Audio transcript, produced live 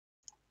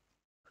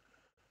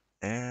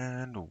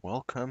And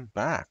welcome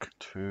back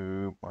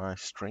to my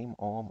stream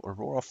on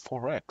Aurora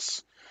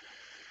 4X.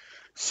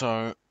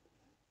 So,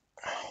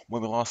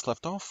 when we last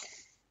left off,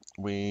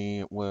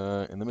 we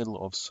were in the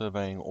middle of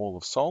surveying all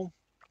of Sol,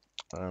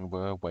 and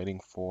we're waiting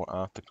for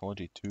our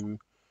technology to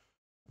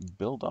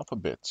build up a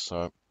bit.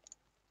 So,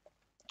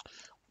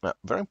 now,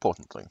 very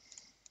importantly,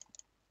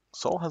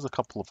 Sol has a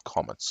couple of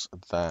comets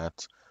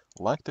that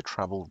like to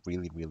travel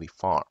really, really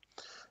far.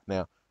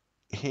 Now,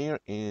 here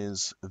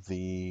is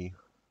the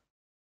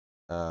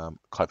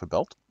Kuiper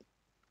Belt.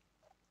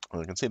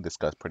 And you can see this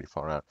guy's pretty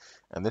far out,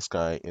 and this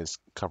guy is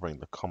covering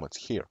the comets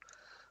here.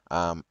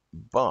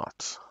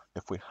 But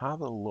if we have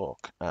a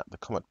look at the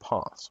comet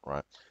paths,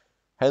 right,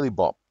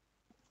 Haley-Bopp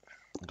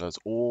goes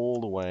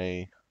all the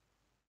way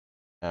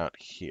out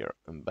here,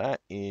 and that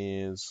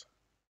is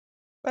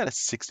about a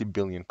 60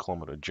 billion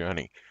kilometer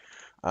journey.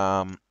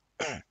 Um,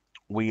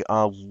 we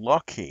are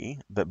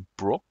lucky that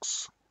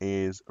Brooks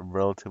is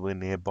relatively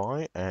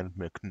nearby and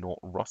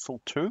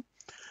McNaught-Russell too.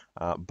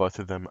 Both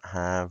of them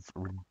have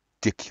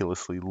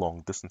ridiculously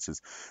long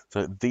distances.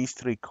 So these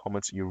three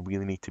comets you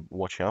really need to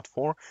watch out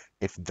for.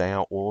 If they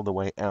are all the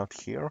way out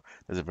here,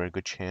 there's a very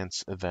good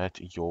chance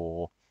that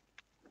your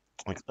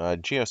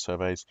geo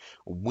surveys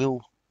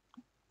will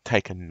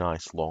take a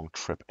nice long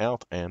trip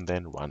out and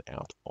then run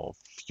out of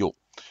fuel.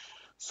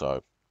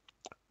 So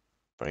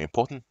very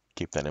important,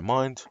 keep that in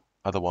mind.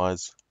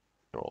 Otherwise,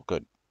 you're all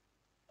good.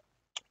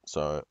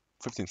 So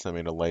 15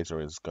 centimeter laser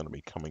is going to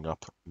be coming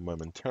up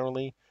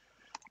momentarily.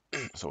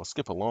 So we'll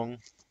skip along,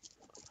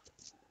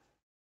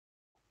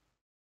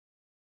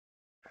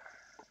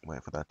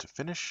 wait for that to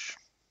finish.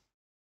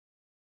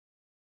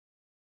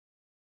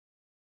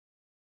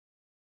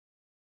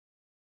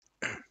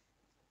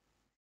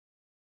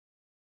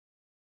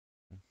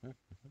 Mhm.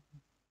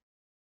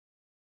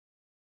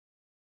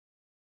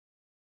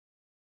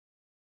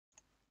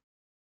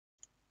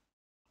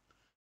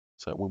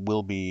 So we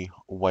will be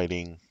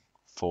waiting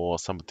for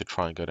somebody to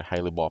try and go to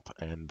Haley-Bopp,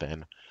 and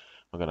then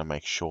we're going to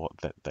make sure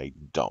that they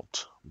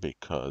don't,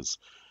 because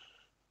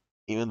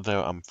even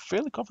though I'm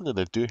fairly confident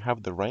they do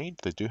have the range,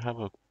 they do have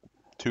a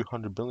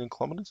 200 billion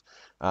kilometers,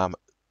 um,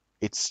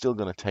 it's still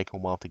going to take a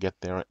while to get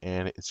there,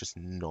 and it's just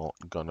not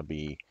going to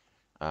be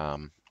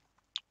um,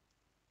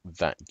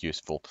 that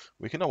useful.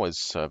 We can always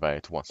survey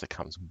it once it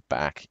comes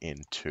back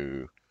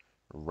into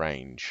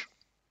range.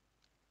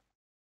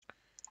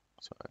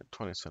 So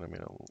 20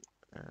 centimeter,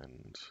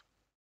 and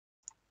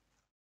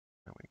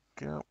there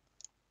we go.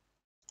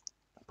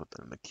 Put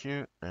that in the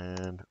queue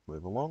and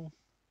move along.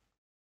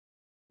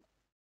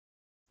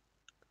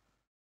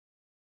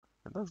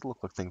 It does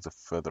look like things are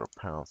further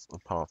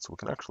apart, so we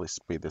can actually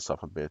speed this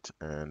up a bit,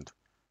 and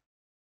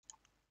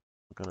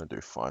we're going to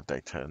do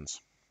 5-day turns.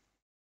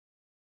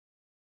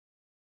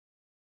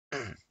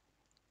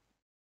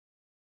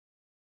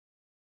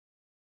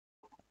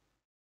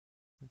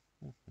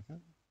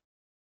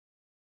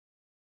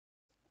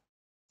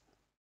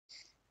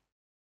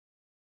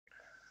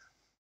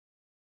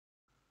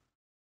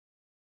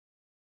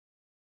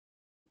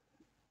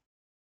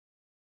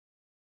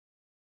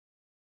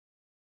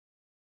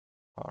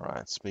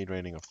 Alright, speed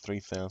rating of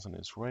 3000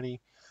 is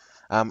ready.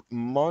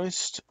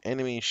 Most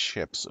enemy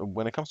ships,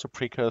 when it comes to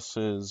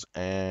precursors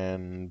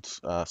and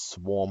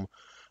swarm,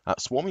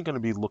 you're going to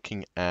be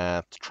looking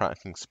at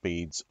tracking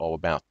speeds of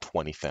about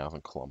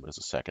 20,000 kilometers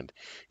a second.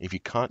 If you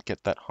can't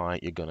get that high,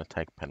 you're going to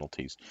take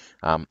penalties.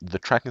 The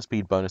tracking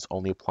speed bonus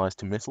only applies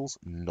to missiles,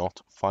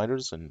 not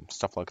fighters and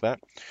stuff like that.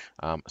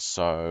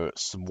 So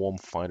swarm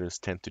fighters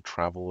tend to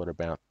travel at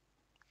about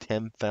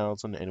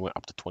 10,000, anywhere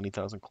up to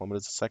 20,000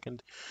 kilometers a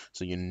second.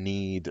 So you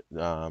need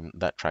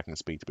that tracking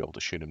speed to be able to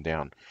shoot them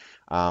down.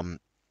 Um,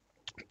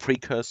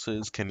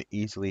 Precursors can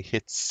easily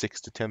hit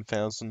 6 to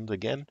 10,000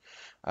 again.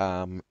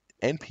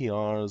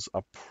 NPRs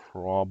are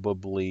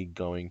probably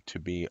going to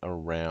be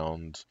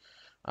around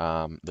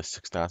the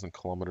 6,000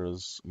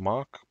 kilometers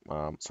mark.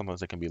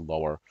 Sometimes they can be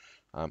lower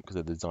because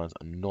the designs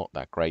are not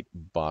that great,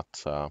 but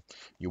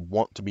you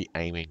want to be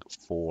aiming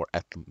for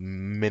at the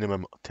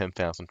minimum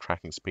 10,000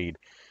 tracking speed.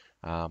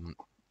 Um,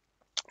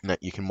 Now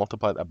you can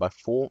multiply that by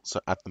 4, so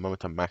at the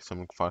moment our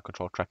maximum fire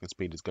control tracking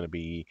speed is going to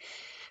be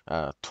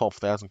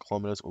 12,000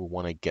 kilometers. We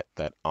want to get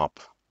that up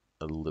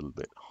a little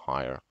bit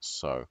higher.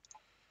 So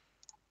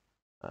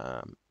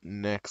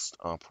next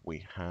up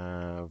we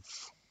have,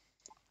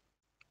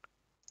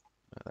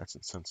 that's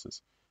in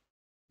sensors.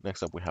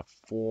 Next up we have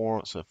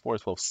 4, so 4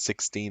 is 12,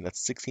 16,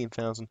 that's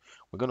 16,000.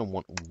 We're going to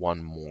want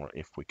one more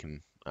if we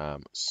can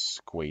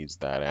squeeze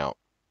that out.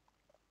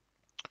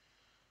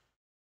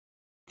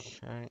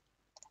 Okay,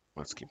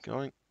 let's keep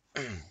going.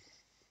 Let's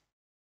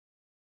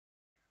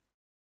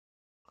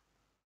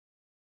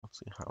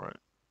see how our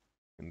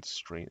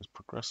industry is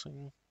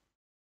progressing.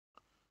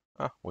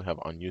 Ah, we have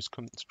unused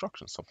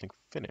construction, something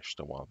finished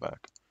a while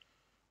back.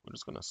 We're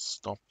just going to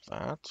stop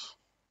that.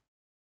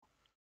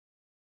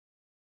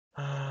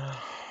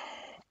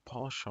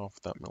 Polish off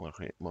that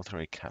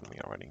military academy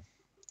already.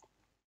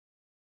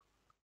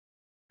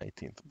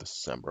 18th of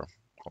December,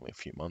 only a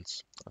few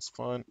months. That's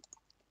fine.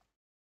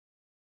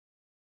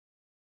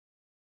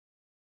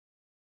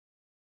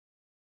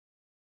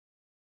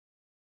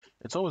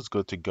 It's always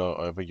good to go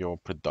over your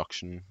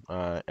production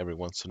every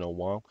once in a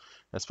while,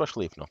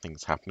 especially if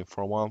nothing's happening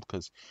for a while,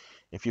 because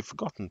if you've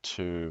forgotten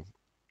to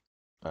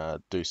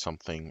do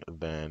something,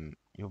 then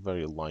you're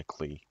very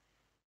likely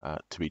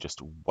to be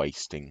just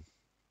wasting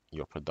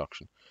your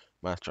production.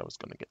 Match I was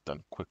going to get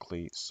done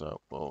quickly,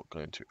 so we're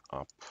going to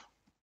up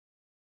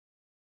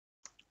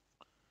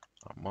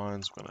our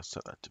mines. We're going to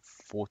set that to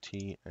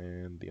 40,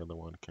 and the other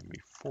one can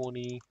be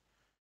 40.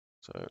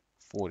 So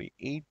 40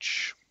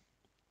 each.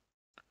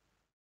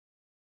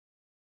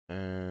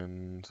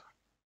 And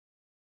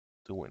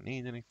do we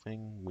need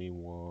anything? We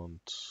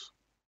want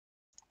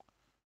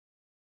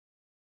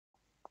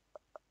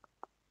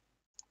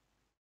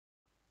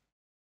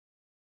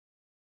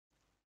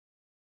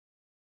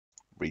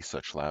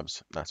research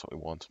labs. That's what we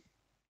want.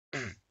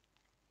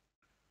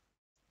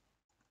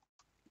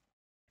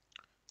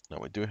 Now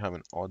we do have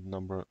an odd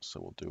number,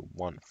 so we'll do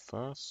 1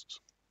 first.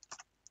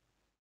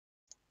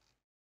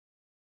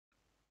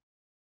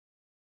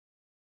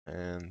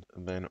 And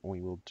then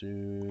we will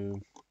do,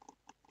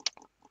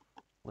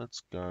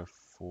 let's go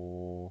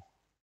for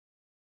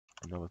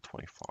another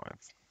 25.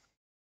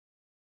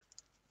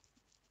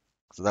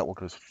 So that will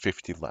give us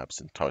 50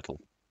 labs in total.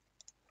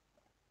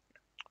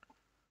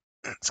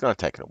 It's going to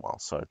take it a while,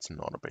 so it's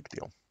not a big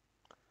deal.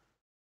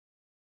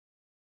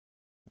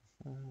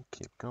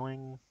 Keep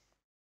going.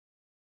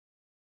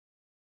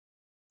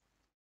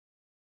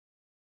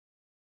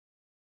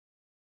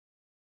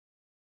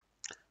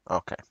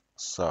 Okay,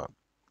 so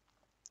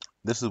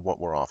this is what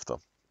we're after.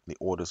 The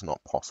order's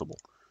not possible.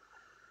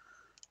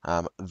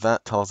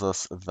 That tells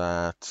us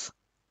that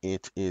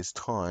it is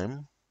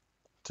time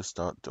to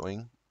start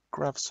doing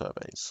grav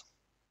surveys.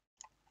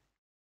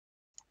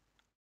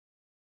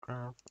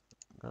 Grav,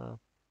 go.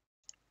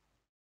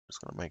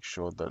 Just going to make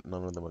sure that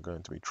none of them are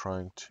going to be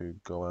trying to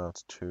go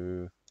out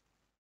to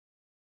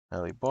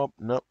Ali Bob.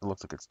 Nope, it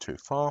looks like it's too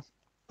far.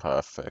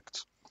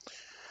 Perfect.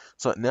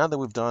 So now that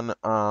we've done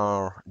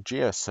our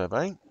geo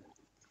survey,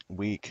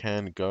 we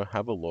can go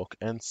have a look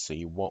and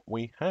see what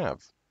we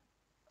have.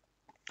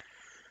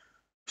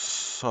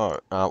 So,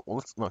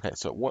 okay,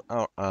 so what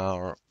are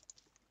our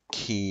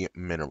key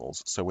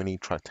minerals? So we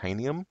need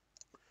titanium,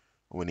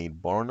 we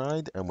need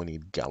boronite, and we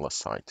need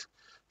gallicite.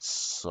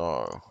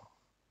 So,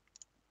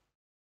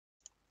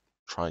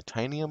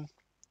 titanium,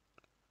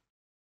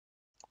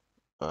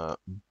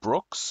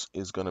 Brooks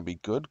is going to be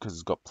good because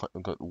it's got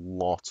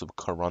lots of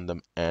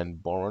corundum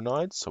and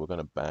boronite, so we're going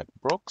to bag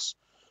Brooks.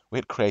 We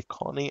hit create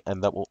colony,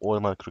 and that will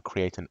automatically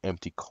create an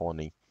empty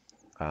colony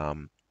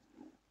um,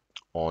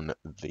 on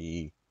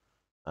the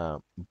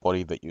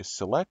body that you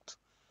select.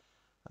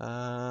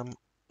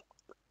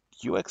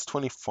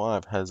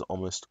 UX25 has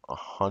almost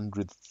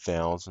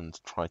 100,000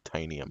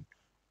 titanium.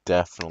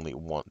 Definitely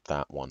want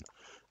that one.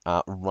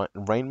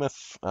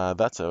 Rainmouth,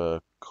 that's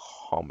a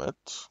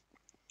comet.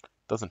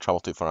 Doesn't travel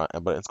too far,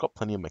 but it's got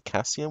plenty of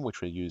macassium,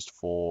 which we used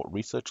for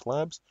research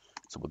labs.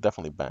 So we'll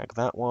definitely bag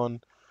that one.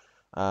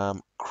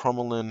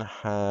 Crommelin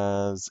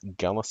has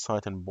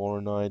gallicite and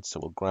boronite, so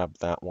we'll grab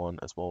that one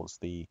as well as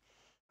the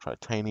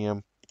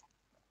titanium.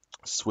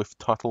 Swift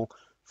Tuttle,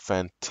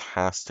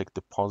 fantastic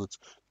deposits.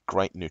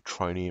 Great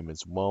neutronium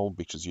as well,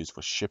 which is used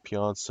for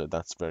shipyards, so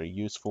that's very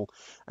useful.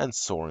 And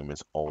Sorium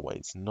is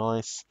always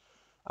nice.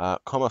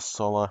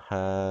 Solar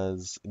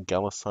has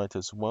Gallicite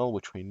as well,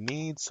 which we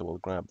need, so we'll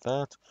grab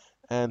that.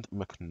 And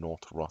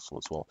McNaught Russell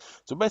as well.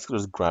 So basically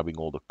just grabbing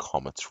all the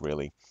comets,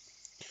 really.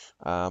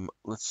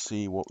 Let's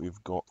see what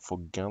we've got for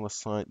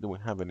Gallicite. Do we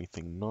have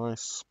anything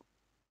nice?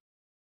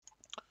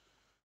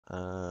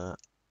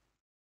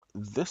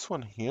 This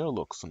one here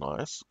looks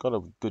nice. Got a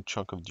good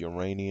chunk of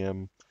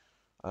uranium.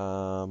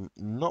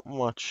 Not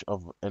much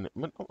of, and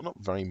not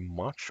very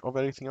much of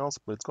anything else,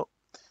 but it's got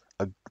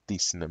a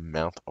decent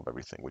amount of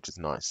everything, which is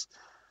nice.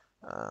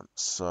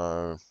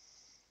 So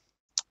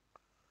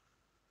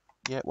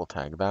yeah, we'll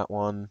tag that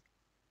one.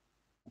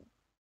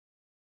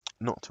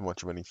 Not too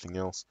much of anything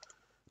else.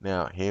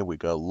 Now here we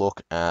go.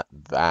 Look at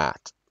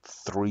that.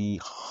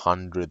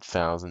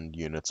 300,000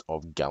 units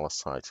of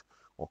gallicite,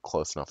 or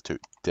close enough to.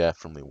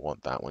 Definitely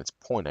want that one. It's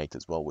 0.8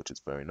 as well, which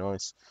is very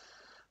nice.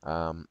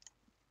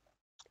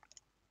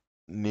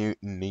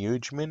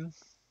 Neogemin,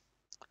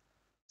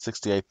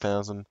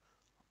 68,000.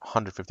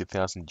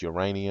 150,000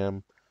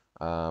 uranium,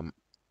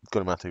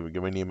 good amount of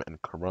uranium and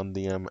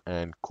corundium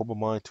and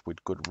cobalt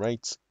with good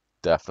rates.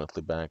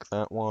 Definitely bag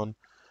that one.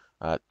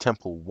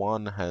 Temple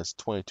 1 has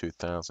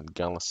 22,000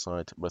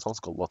 gallicite, but it's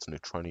also got lots of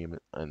neutronium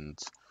and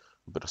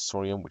a bit of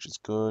sorium, which is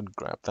good.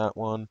 Grab that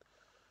one.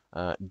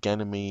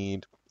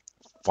 Ganymede,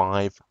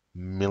 5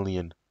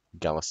 million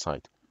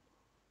gallicite.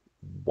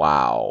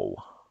 Wow,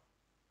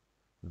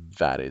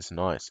 that is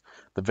nice.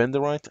 The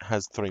Vendorite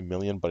has 3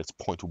 million, but it's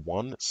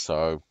 0.1,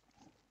 so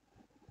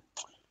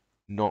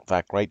not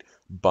that great.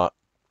 But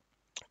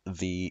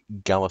the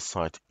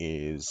Gallicite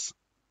is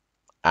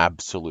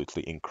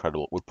absolutely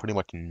incredible. We're pretty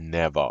much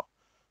never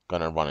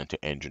gonna run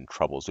into engine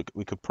troubles.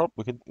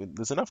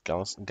 There's enough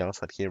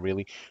Gallicite here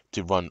really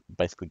to run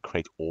basically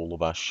create all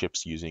of our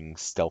ships using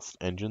stealth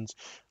engines.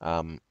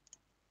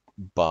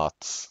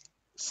 But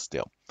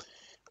still.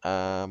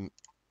 Um,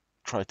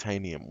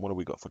 Tritanium. What do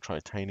we got for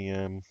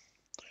tritanium?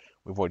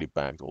 We've already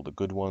bagged all the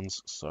good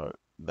ones, so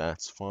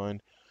that's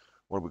fine.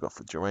 What do we got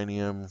for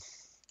geranium?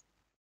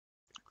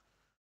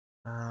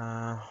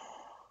 Uh,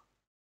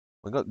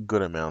 we got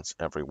good amounts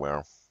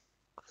everywhere.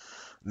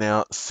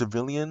 Now,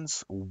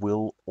 civilians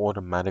will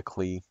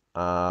automatically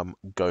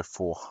go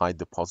for high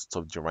deposits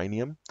of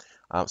geranium,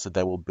 so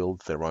they will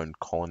build their own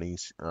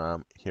colonies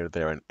here,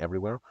 there, and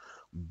everywhere.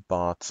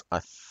 But I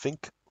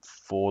think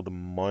for the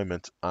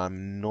moment,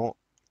 I'm not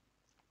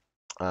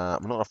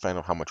a fan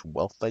of how much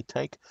wealth they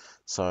take.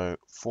 So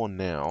for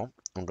now,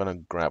 I'm gonna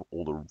grab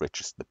all the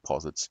richest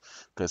deposits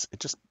because it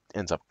just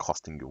ends up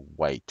costing you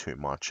way too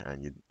much,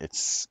 and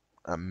it's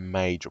a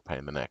major pain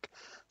in the neck.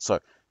 So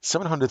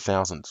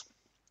 700,000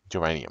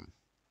 geranium.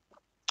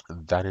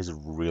 That is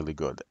really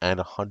good. And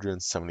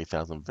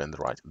 170,000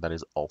 Vendorite. That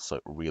is also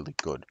really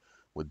good.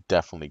 Would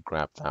definitely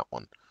grab that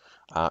one.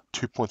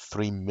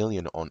 2.3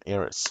 million on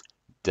Eris.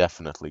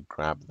 Definitely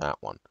grab that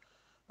one.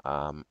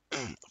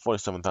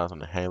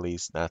 47,000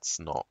 Haleys. That's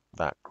not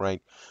that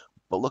great.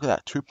 But look at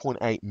that.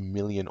 2.8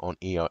 million on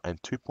EO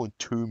and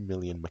 2.2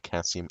 million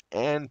Macassium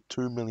and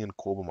 2 million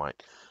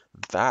Corbomite.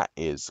 That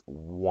is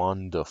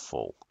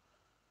wonderful.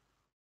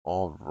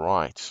 All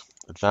right.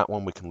 That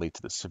one we can lead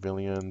to the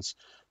civilians.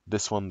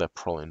 This one they're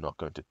probably not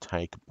going to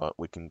take, but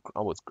we can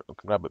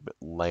grab a bit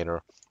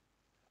later.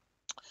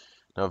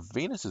 Now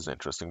Venus is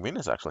interesting.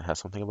 Venus actually has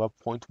something above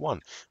point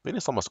 0.1.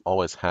 Venus almost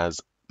always has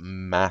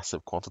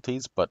massive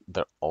quantities, but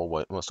they're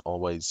almost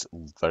always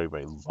very,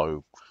 very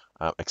low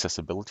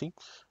accessibility.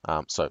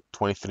 So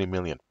 23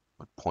 million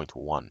with point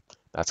 0.1.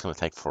 That's going to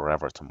take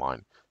forever to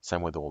mine.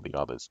 Same with all the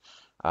others.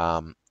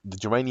 The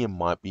geranium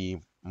might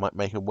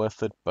make it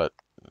worth it, but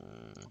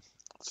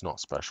it's not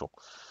special.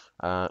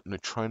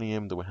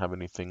 Neutronium, do we have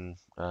anything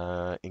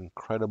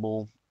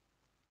incredible?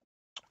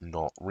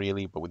 Not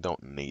really, but we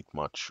don't need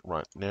much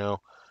right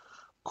now.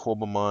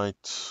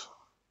 Corbomite,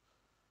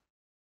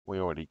 we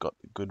already got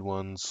the good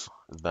ones.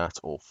 That's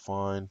all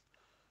fine.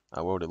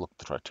 We already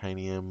looked at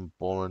titanium,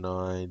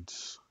 boronide.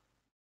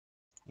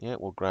 Yeah,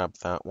 we'll grab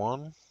that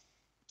one.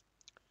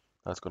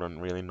 That's got a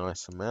really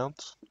nice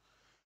amount.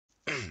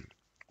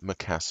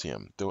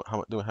 Macassium. Do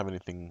we have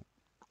anything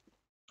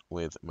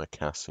with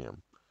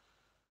Macassium?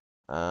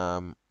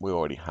 We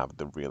already have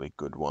the really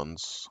good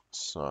ones,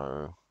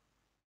 so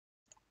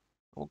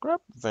we'll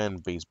grab Van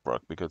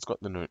Beesbrook because it's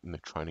got the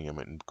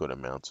neutronium in good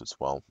amounts as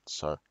well.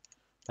 So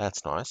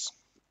that's nice.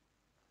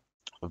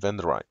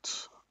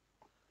 Vendorite.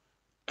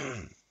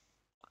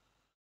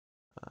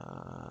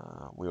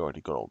 We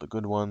already got all the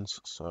good ones,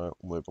 so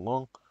move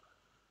along.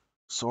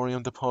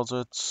 Sorium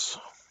deposits.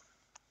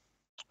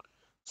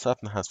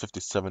 Saturn has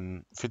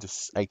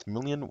 58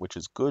 million, which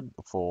is good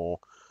for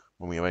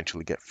when we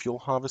eventually get fuel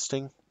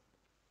harvesting.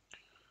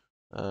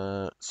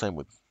 Same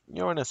with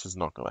Uranus is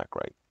not that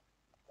great.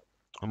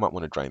 I might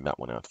want to drain that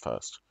one out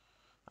first.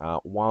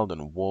 Wild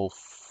and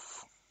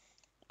Wolf.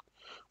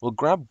 We'll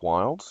grab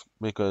Wild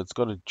because it's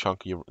got a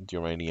chunk of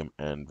uranium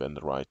and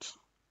Vendorite.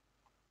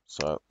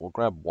 So we'll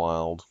grab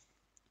Wild.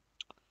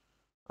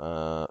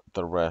 The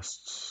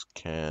rest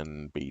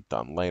can be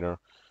done later.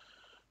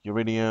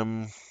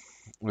 Uridium,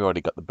 we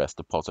already got the best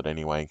deposit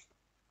anyway.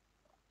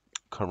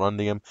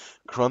 Corundium.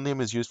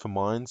 Corundium is used for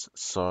mines,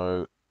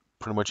 so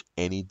pretty much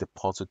any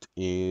deposit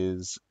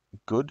is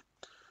good.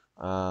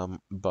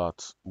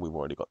 But we've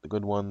already got the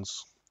good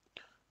ones.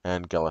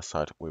 And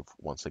Galasite, we've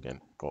once again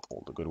got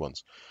all the good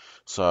ones.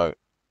 So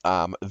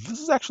this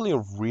is actually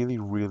a really,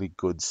 really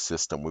good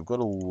system. We've got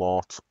a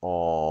lot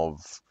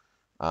of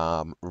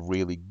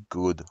really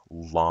good,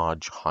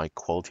 large, high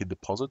quality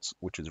deposits,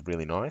 which is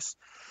really nice.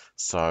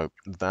 So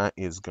that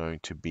is going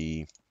to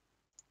be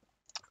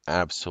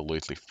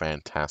absolutely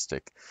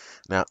fantastic.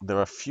 Now, there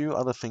are a few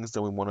other things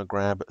that we want to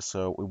grab.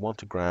 So we want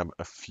to grab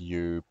a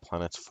few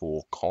planets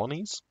for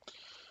colonies.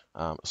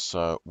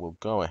 So we'll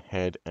go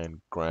ahead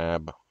and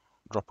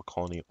drop a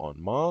colony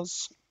on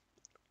Mars.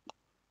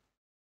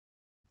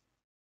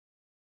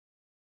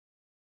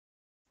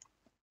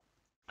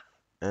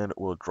 And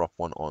we'll drop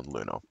one on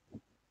Luna.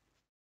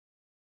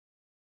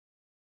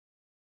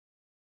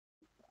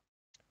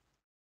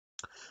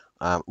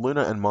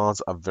 Luna and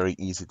Mars are very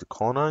easy to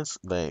colonize.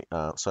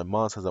 So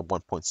Mars has a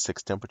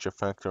 1.6 temperature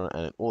factor,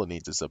 and all it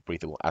needs is a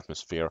breathable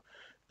atmosphere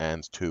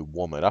and to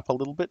warm it up a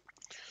little bit.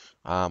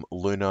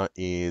 Luna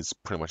is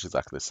pretty much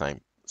exactly the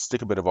same.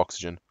 Stick a bit of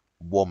oxygen,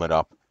 warm it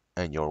up,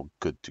 and you're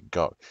good to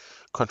go.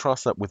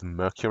 Contrast that with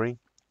Mercury,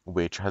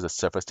 which has a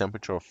surface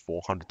temperature of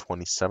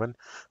 427,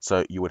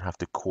 so you would have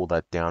to cool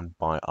that down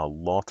by a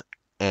lot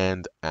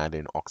and add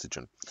in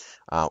oxygen,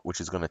 which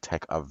is going to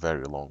take a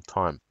very long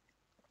time.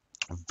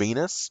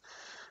 Venus,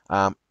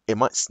 it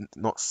might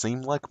not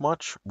seem like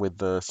much with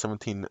the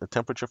 17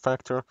 temperature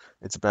factor.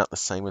 It's about the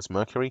same as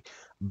Mercury,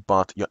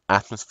 but your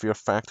atmosphere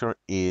factor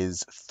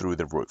is through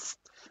the roof.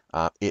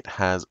 It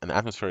has an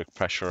atmospheric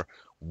pressure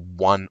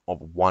 1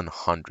 of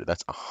 100.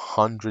 That's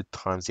 100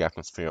 times the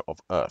atmosphere of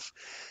Earth.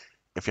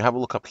 If you have a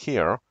look up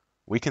here,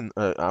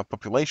 our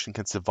population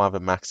can survive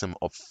a maximum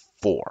of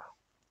 4.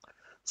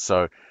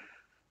 So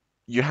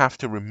you have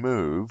to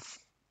remove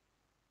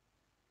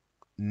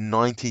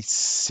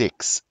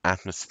 96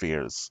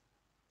 atmospheres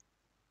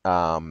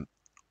um,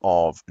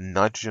 of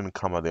nitrogen and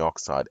carbon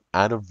dioxide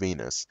out of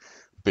Venus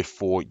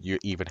before you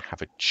even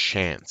have a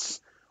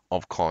chance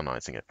of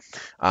colonizing it.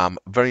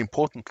 Very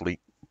importantly,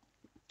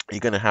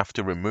 you're going to have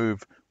to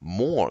remove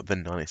more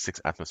than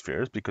 96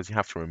 atmospheres because you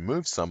have to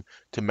remove some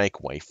to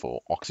make way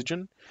for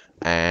oxygen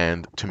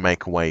and to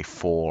make way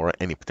for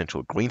any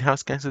potential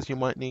greenhouse gases you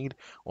might need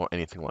or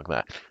anything like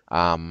that.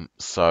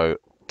 So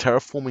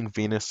terraforming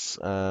Venus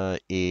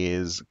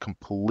is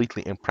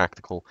completely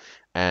impractical,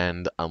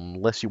 and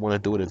unless you want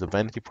to do it as a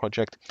vanity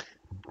project,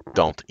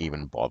 don't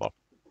even bother.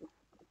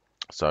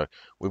 So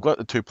we've got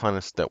the two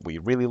planets that we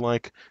really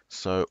like,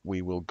 so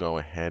we will go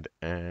ahead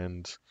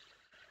and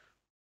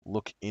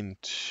look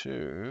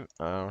into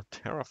our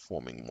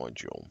terraforming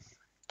module.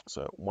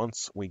 So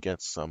once we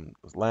get some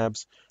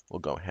labs, we'll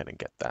go ahead and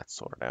get that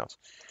sorted out.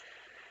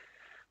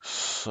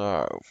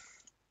 So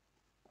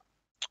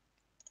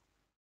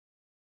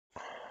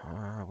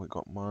we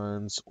got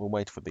mines. We'll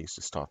wait for these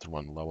to start to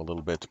run low a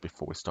little bit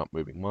before we start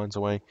moving mines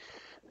away,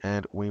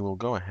 and we will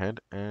go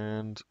ahead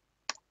and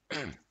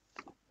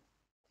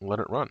let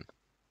it run.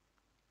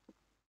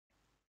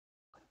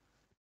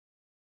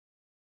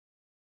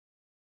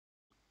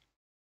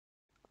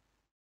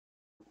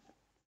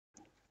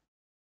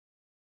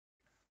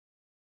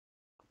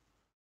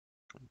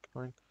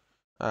 Going.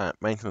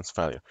 Maintenance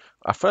failure.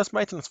 Our first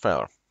maintenance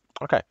failure.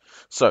 Okay,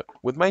 so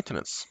with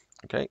maintenance,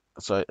 okay,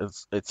 so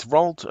it's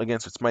rolled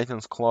against its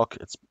maintenance clock.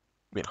 It's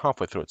been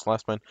halfway through its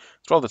lifespan.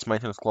 It's rolled its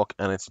maintenance clock,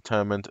 and it's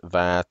determined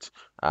that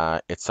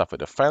it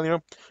suffered a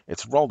failure.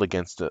 It's rolled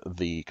against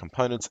the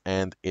components,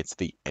 and it's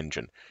the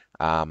engine.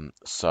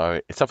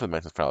 So it suffered a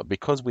maintenance failure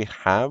because we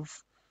have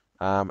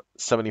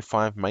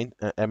 75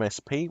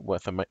 MSP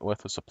worth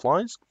of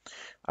supplies.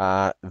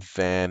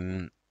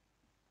 Then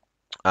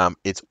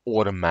it's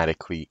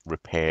automatically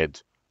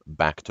repaired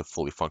back to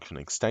fully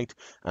functioning state,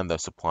 and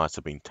those supplies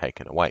have been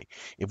taken away.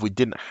 If we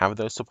didn't have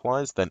those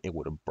supplies, then it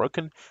would have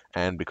broken,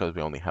 and because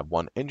we only have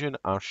one engine,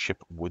 our ship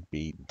would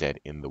be dead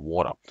in the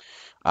water.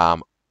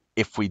 Um,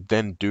 if we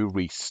then do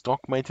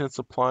restock maintenance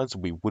supplies,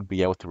 we would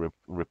be able to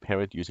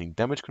repair it using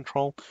damage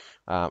control,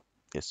 uh,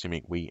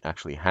 assuming we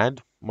actually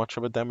had much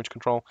of a damage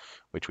control,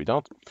 which we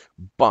don't.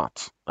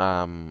 But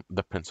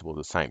the principle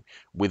is the same.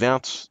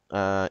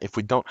 If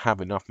we don't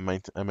have enough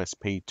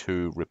MSP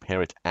to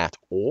repair it at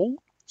all,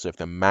 so if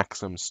the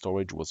maximum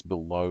storage was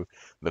below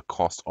the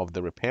cost of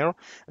the repair,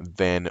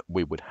 then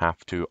we would have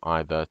to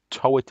either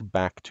tow it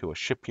back to a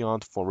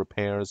shipyard for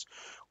repairs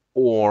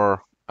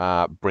or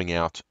bring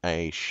out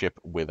a ship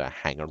with a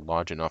hangar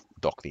large enough to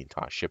dock the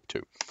entire ship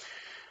to.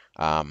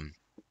 Um,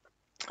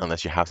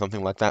 unless you have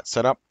something like that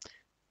set up,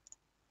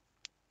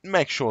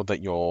 make sure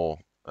that your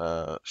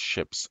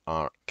ships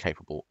are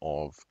capable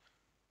of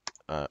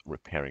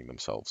repairing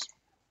themselves.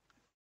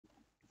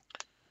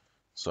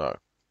 So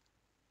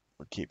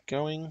we'll keep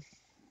going.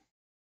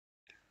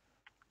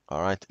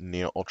 All right,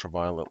 near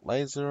ultraviolet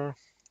laser.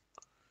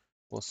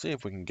 We'll see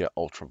if we can get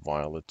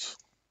ultraviolet.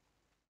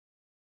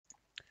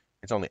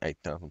 It's only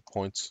 8,000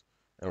 points,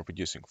 and we're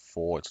producing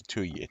 4. It's a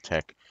 2-year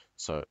tech,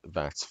 so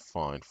that's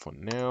fine for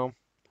now.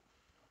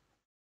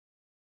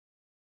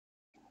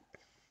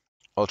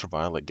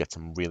 Ultraviolet gets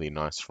some really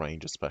nice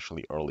range,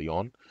 especially early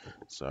on,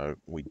 so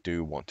we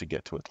do want to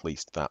get to at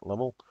least that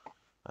level.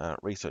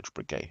 Research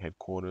Brigade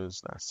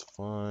Headquarters, that's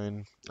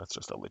fine. That's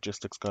just a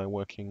logistics guy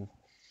working.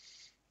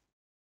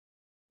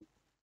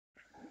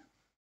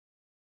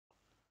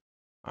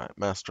 Alright,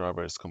 mass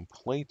driver is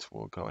complete.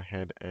 We'll go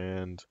ahead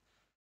and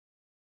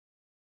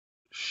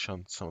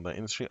shunt some of that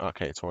industry.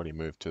 Okay, it's already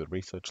moved to the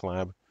research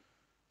lab,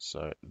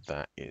 so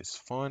that is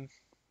fine.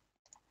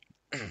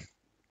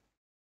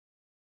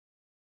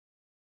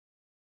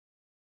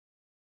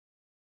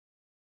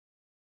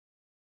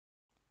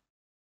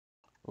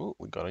 Oh,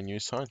 we got a new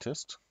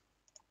scientist.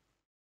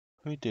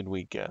 Who did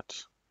we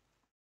get?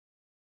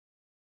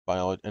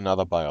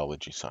 Another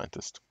biology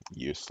scientist.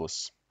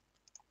 Useless.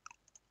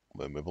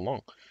 We'll move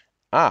along.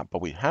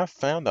 But we have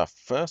found our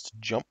first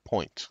jump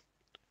point.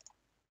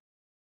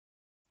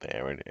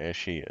 There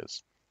she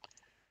is.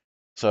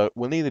 So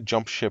we'll need a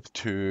jump ship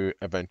to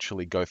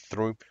eventually go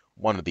through.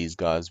 One of these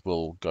guys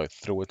will go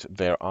through it.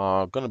 There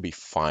are going to be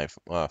 4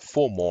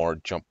 more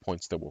jump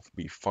points that we'll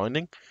be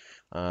finding,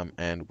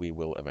 and we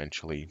will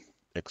eventually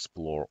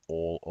explore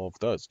all of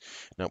those.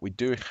 Now we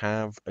do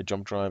have a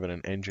jump drive and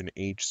an engine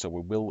each, so we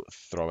will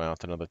throw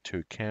out another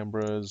 2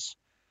 Canberras,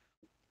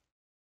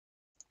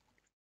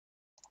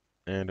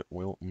 and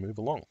we'll move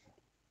along.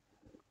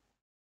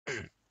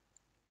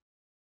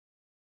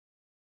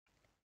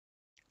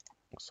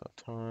 So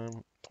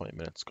time, 20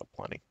 minutes, got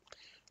plenty.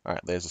 All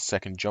right, there's a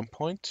second jump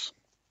point.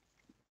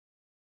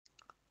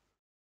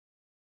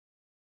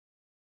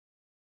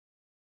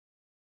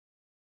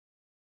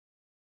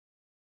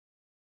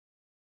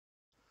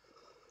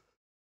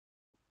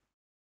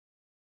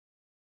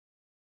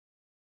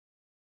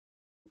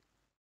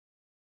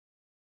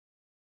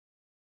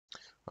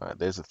 All right,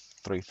 there's a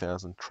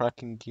 3,000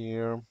 tracking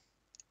gear.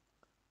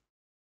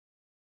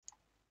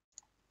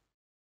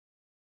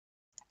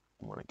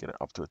 I want to get it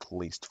up to at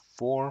least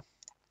 4.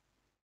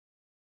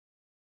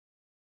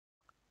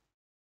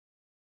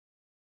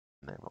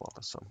 Naval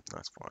officer,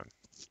 that's fine.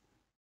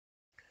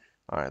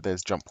 Alright,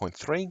 there's jump point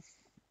 3.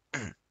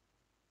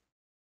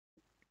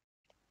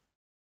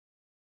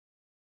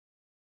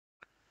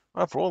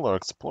 Overall, our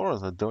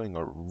explorers are doing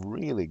a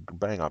really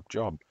bang-up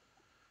job.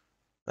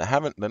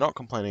 They're not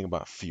complaining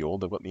about fuel.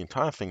 They've got the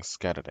entire thing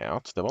scattered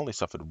out. They've only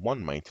suffered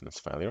 1 maintenance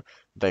failure.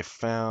 They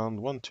found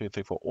 1, 2,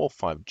 3, 4, all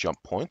 5 jump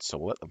points. So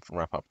we'll let them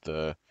wrap up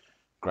the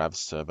grav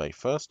survey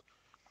first.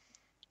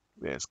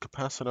 There's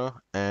capacitor,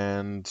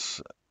 and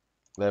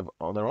they're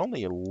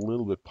only a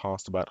little bit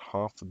past about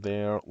half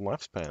their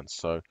lifespan.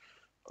 So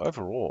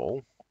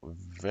overall,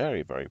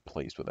 very, very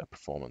pleased with their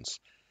performance,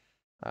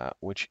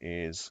 which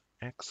is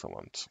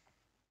excellent.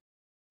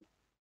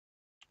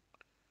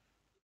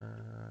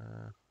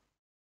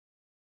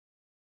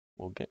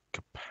 We'll get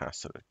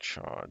capacitor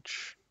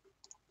charge.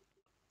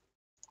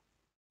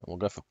 And we'll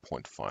go for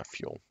 0.5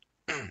 fuel.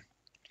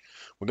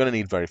 We're going to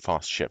need very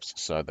fast ships,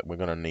 so that we're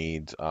going to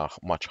need a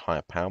much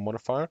higher power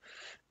modifier,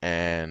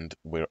 and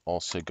we're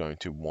also going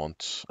to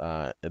want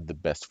the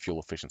best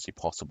fuel efficiency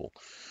possible.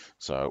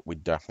 So we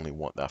definitely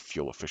want that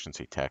fuel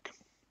efficiency tech.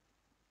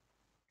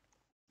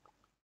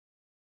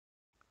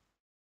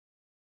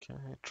 Okay,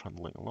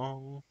 trundling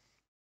along.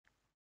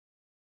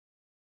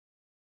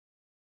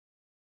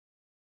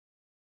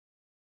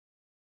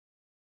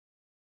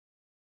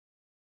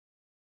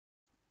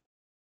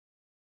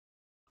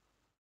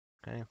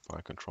 Okay,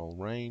 fire control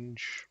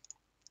range.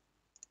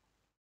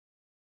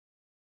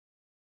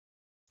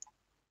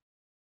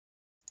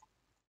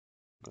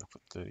 Go for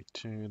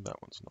 32, that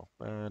one's not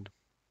bad.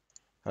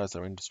 How's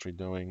our industry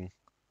doing?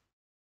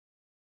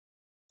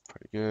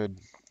 Pretty good.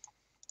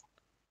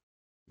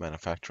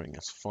 Manufacturing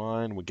is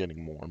fine. We're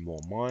getting more and more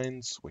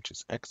mines, which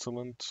is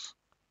excellent.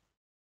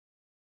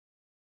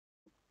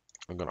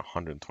 I've got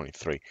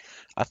 123.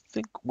 I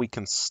think we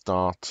can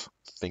start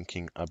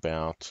thinking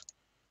about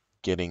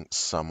getting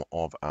some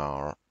of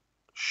our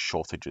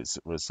shortages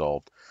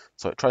resolved.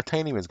 So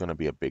titanium is going to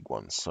be a big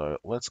one. So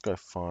let's go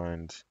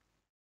find...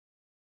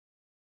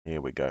 Here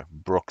we go.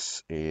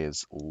 Brooks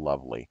is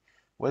lovely.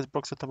 Where's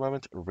Brooks at the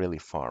moment? Really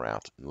far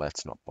out.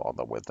 Let's not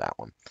bother with that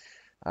one.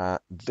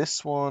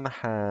 This one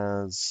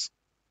has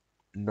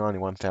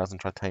 91,000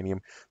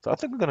 titanium. So I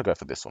think we're going to go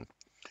for this one.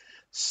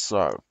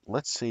 So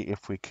let's see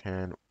if we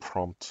can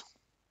prompt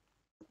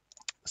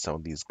some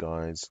of these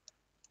guys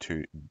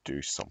to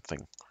do something.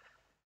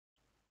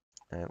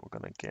 And we're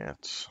going to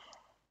get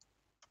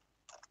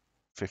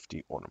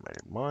 50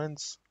 automated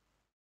mines.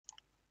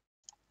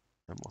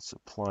 And we'll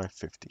supply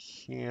 50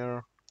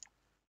 here.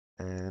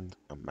 And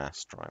a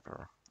mass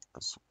driver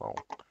as well.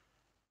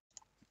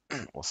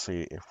 We'll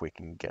see if we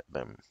can get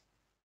them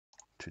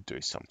to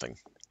do something.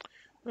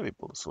 Maybe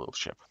build us a little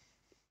ship.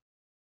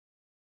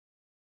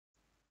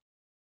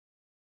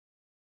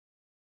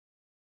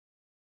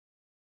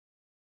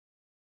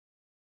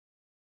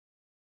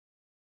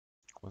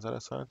 Was that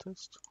a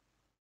scientist?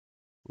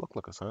 Look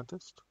like a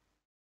scientist.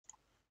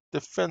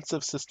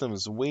 Defensive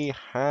systems. We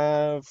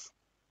have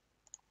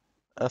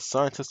a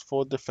scientist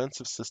for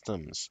defensive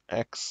systems.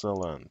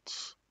 Excellent.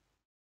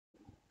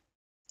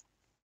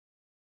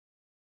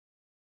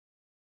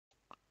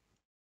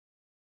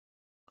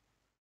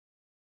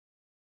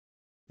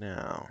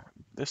 Now,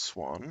 this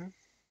one.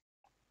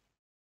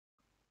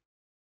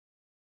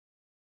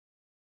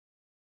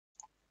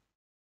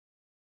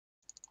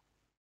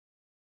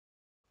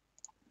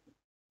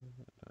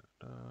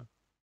 I'm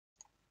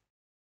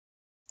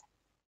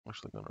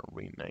actually going to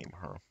rename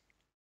her.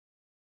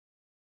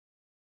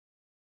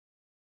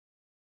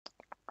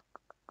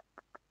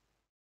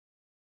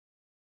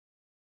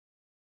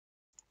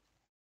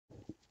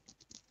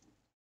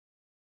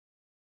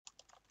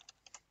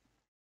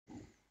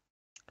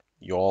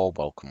 You're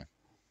welcome.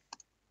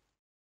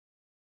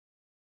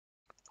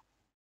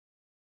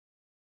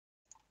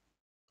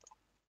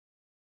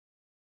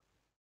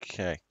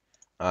 Okay.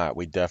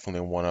 We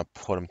definitely want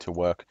to put them to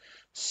work.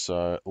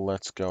 So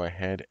let's go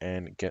ahead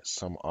and get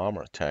some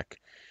armor tech.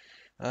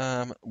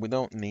 We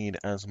don't need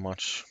as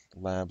much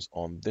labs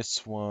on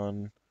this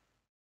one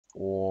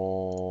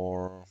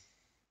or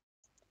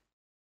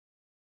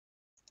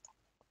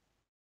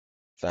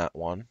that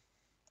one.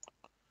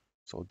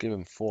 So we'll give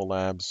him 4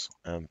 labs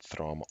and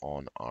throw them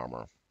on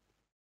armor.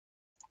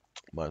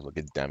 Might as well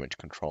get damage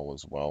control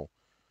as well.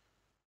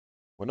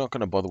 We're not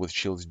going to bother with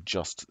shields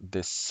just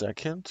this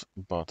second,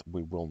 but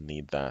we will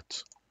need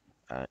that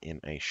in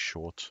a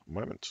short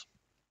moment.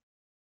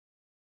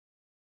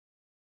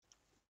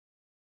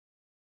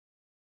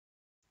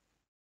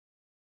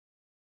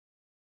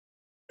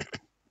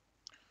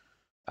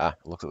 It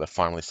looks like they're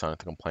finally starting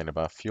to complain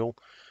about fuel,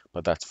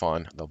 but that's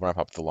fine. They'll wrap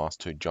up the last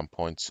 2 jump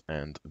points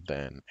and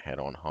then head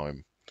on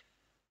home.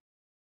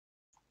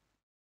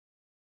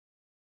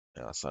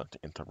 I started to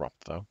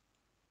interrupt though.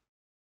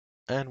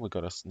 And we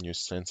got a new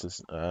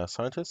census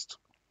scientist,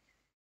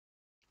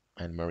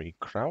 Anne-Marie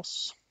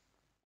Krauss.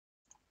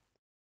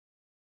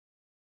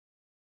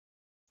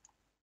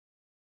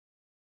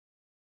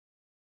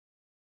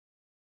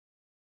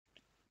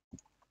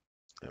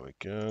 There we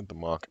go. The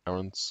Mark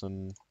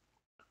Aronson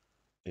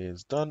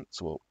is done.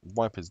 So we'll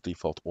wipe his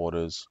default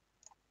orders,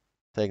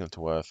 take them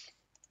to Earth,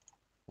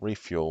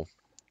 refuel,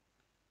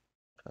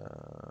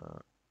 uh,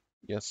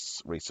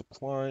 yes,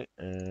 resupply,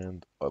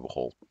 and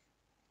overhaul.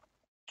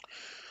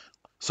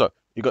 So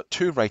you got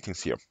two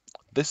ratings here.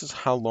 This is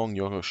how long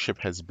your ship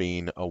has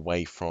been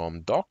away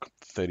from dock,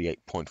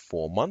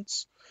 38.4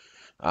 months.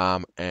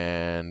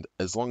 And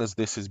as long as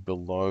this is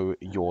below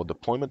your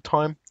deployment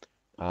time,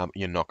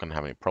 you're not going to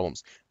have any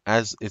problems.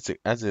 As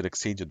it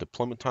exceeds your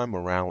deployment time,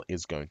 morale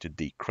is going to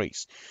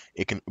decrease.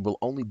 It will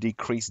only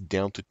decrease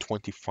down to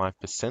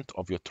 25%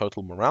 of your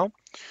total morale,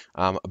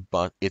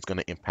 but it's going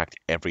to impact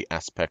every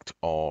aspect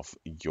of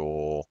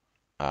your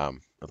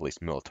at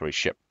least military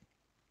ship.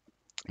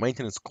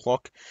 Maintenance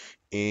clock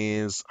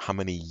is how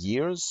many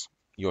years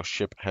your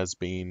ship has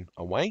been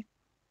away.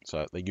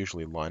 So they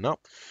usually line up.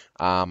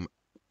 Um,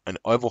 an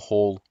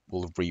overhaul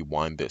will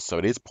rewind this. So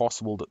it is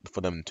possible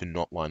for them to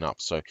not line up.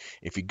 So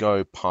if you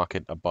go park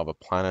it above a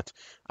planet,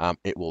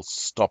 it will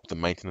stop the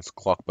maintenance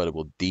clock, but it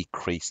will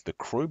decrease the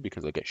crew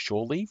because they get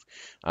shore leave.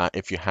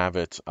 If you have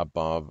it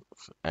above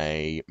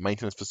a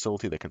maintenance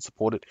facility that can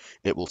support it,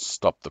 it will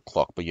stop the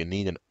clock, but you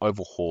need an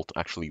overhaul to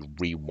actually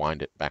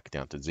rewind it back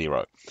down to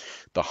zero.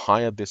 The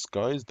higher this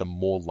goes, the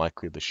more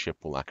likely the ship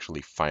will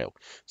actually fail.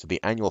 So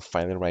the annual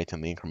failure rate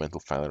and the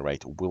incremental failure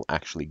rate will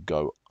actually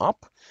go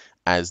up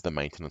as the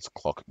maintenance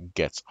clock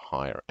gets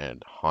higher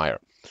and higher.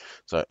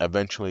 So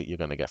eventually you're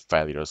going to get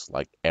failures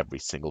like every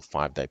single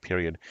 5-day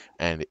period,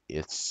 and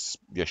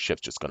your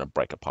ship's just going to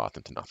break apart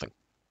into nothing.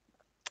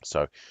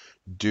 So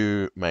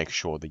do make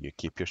sure that you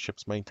keep your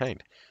ships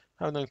maintained.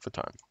 How are we doing for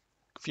time?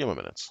 A few more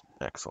minutes.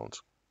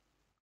 Excellent.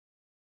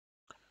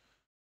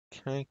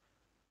 Okay.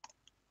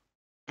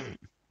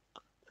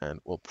 And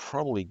we'll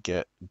probably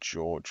get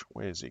George.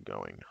 Where is he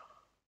going?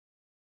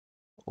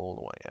 All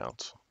the way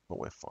out, but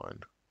we're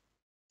fine.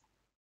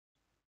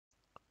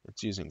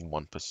 It's using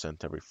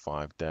 1% every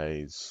 5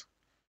 days.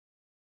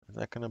 Is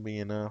that going to be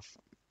enough?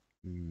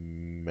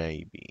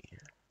 Maybe.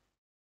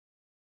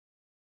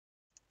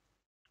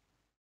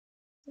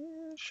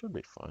 It should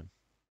be fine.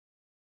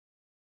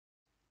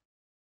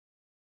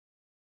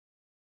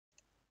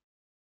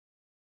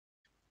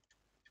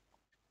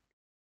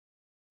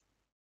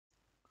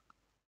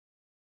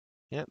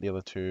 Yeah, the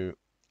other two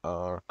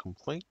are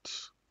complete.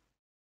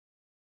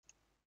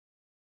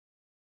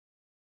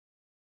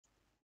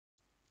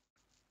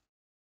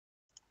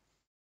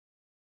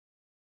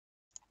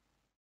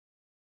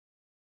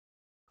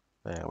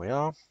 There we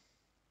are.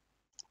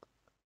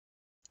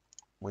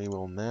 We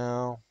will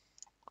now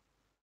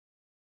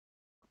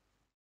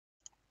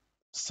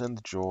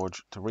send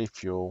George to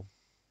refuel,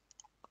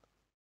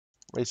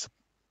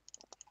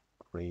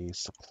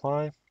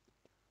 resupply,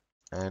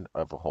 and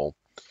overhaul.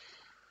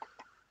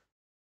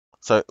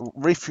 So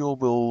refuel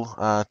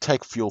will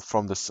take fuel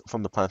from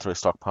the planetary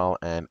stockpile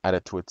and add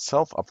it to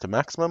itself up to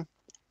maximum.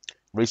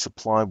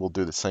 Resupply will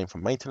do the same for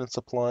maintenance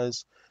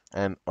supplies,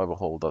 and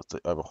overhaul does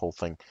the overhaul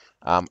thing.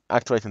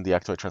 Activate and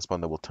deactivate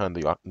transponder will turn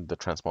the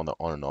transponder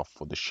on and off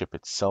for the ship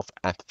itself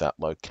at that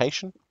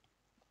location.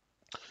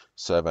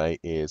 Survey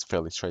is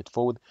fairly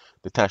straightforward.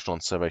 Detached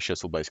on survey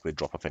ships will basically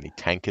drop off any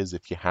tankers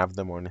if you have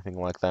them or anything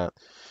like that.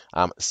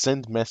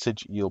 Send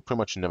message, you'll pretty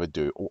much never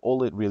do.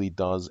 All it really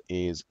does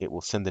is it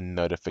will send a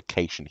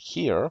notification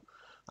here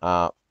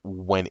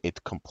when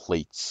it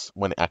completes,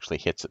 when it actually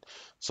hits it.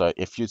 So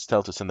if you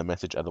tell to send a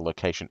message at a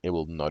location, it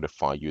will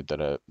notify you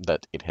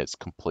that it has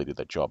completed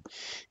the job.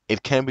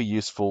 It can be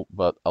useful,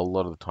 but a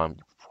lot of the time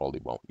you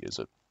probably won't use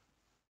it.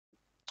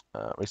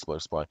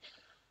 Resupply, supply.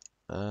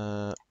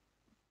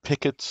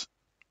 Picket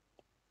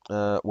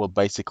will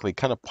basically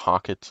kind of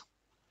park it.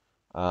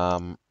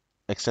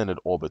 Extended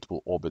orbit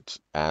will orbit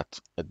at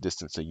a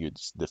distance that you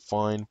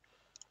define.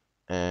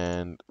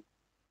 And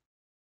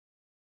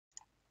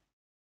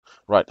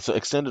right, so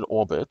extended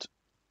orbit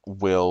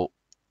will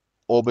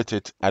orbit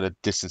it at a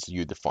distance that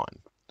you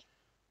define.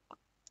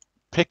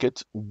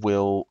 Picket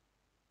will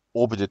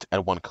orbit it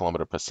at 1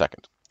 kilometer per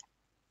second,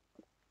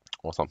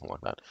 or something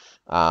like that.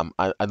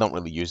 I don't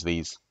really use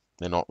these.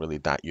 They're not really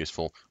that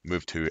useful.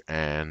 Move to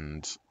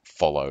and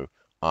follow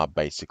are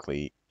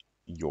basically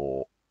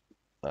your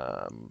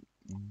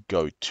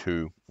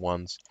go-to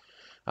ones.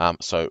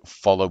 So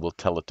follow will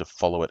tell it to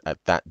follow it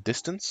at that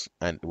distance,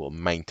 and it will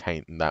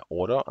maintain that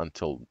order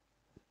until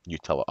you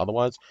tell it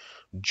otherwise.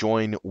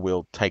 Join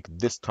will take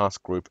this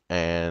task group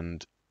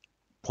and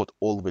put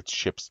all of its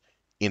ships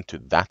into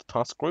that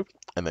task group,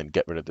 and then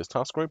get rid of this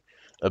task group.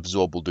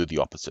 Absorb will do the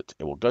opposite.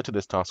 It will go to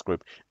this task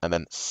group and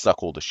then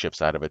suck all the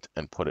ships out of it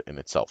and put it in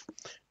itself,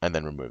 and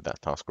then remove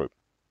that task group.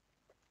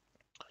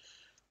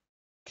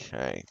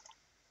 Okay.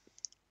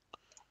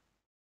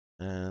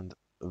 And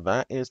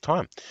that is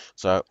time.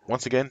 So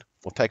once again,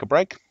 we'll take a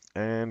break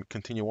and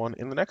continue on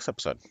in the next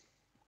episode.